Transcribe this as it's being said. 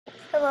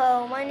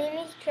Hello, my name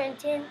is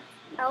Trenton.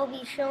 I will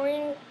be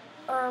showing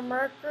our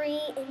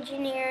Mercury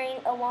engineering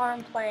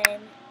alarm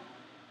plan.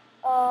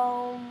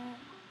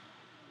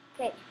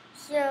 Okay,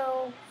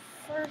 so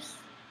first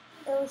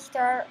we'll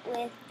start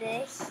with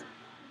this.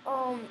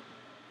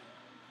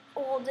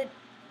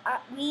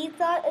 We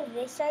thought of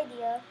this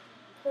idea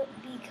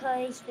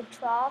because the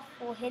trough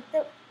will hit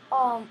the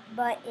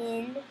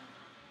button,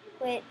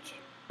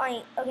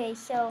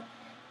 so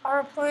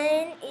our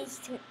plan is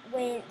to,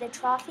 when the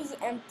trough is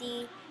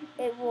empty,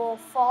 it will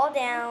fall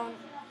down,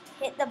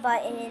 hit the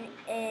button,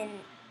 and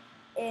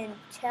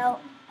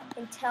tell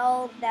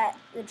that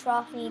the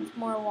trough needs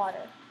more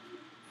water.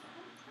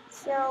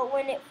 So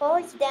when it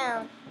falls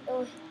down,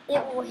 it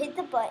will hit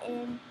the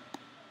button,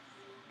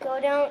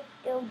 it'll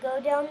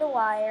go down the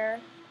wire,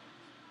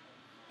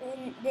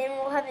 and then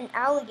we'll have an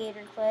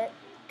alligator clip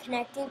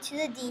connecting to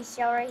the D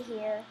cell right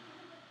here.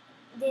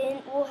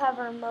 Then we'll have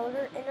our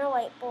motor and our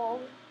light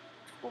bulb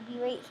will be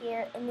right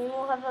here, and then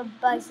we'll have a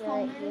buzzer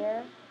right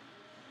here.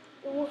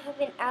 Then we'll have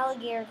an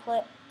alligator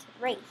clip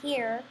right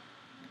here,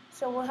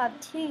 so we'll have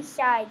two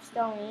sides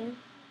going,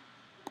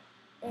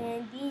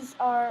 and these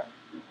are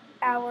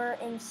our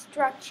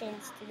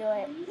instructions to do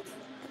it.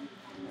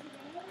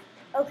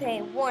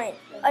 Okay, 1.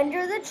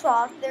 Under the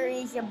trough there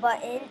is a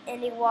button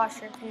and a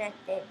washer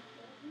connected.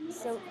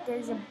 So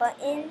there's a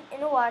button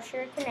and a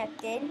washer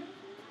connected.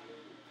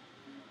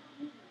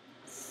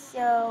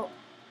 So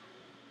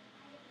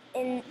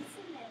and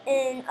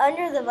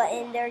under the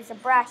button there's a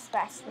brass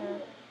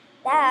fastener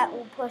that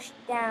will push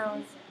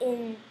down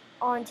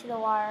onto the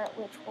wire,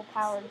 which will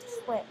power the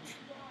switch.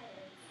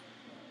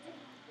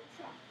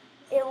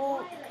 It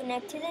will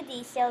connect to the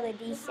D cell. The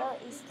D cell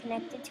is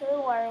connected to a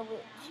wire,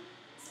 which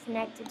is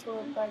connected to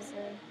a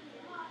buzzer.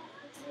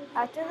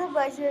 After the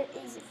buzzer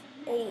is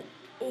a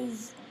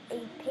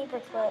paper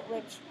clip,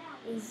 which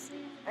is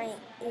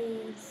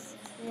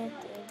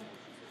connected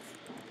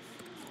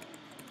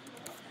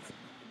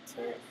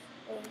to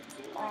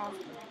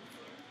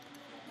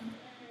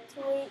a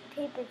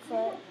paper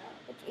clip,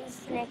 which is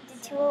connected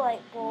to a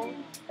light bulb.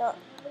 The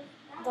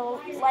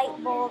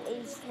light bulb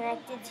is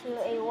connected to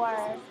a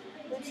wire,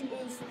 which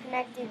is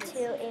connected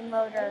to a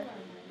motor.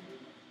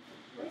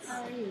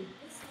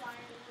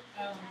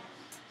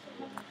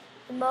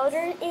 The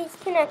motor is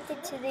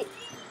connected to the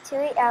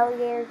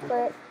alligator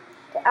clip.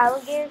 The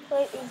alligator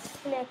clip is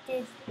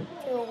connected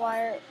to a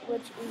wire,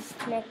 which is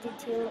connected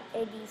to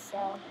a D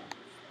cell.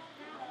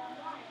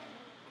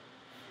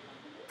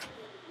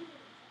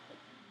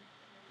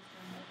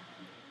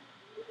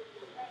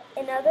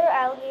 Another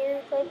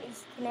alligator clip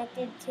is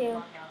connected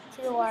to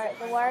the wire.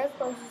 The wire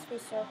closes the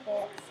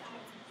circuit.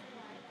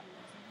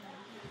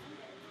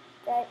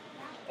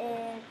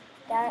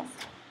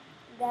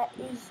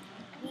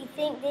 We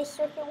think this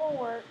circuit will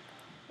work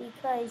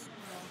because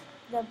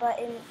the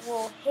button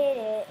will hit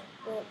it,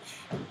 which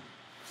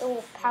it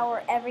will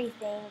power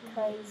everything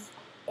because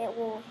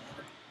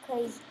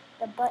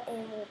the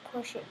button will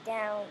push it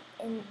down,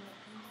 and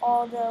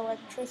all the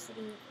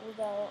electricity will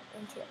go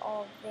into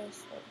all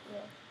this right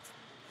here.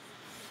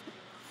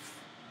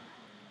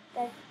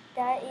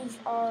 That is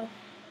our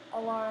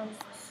alarm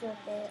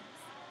circuit.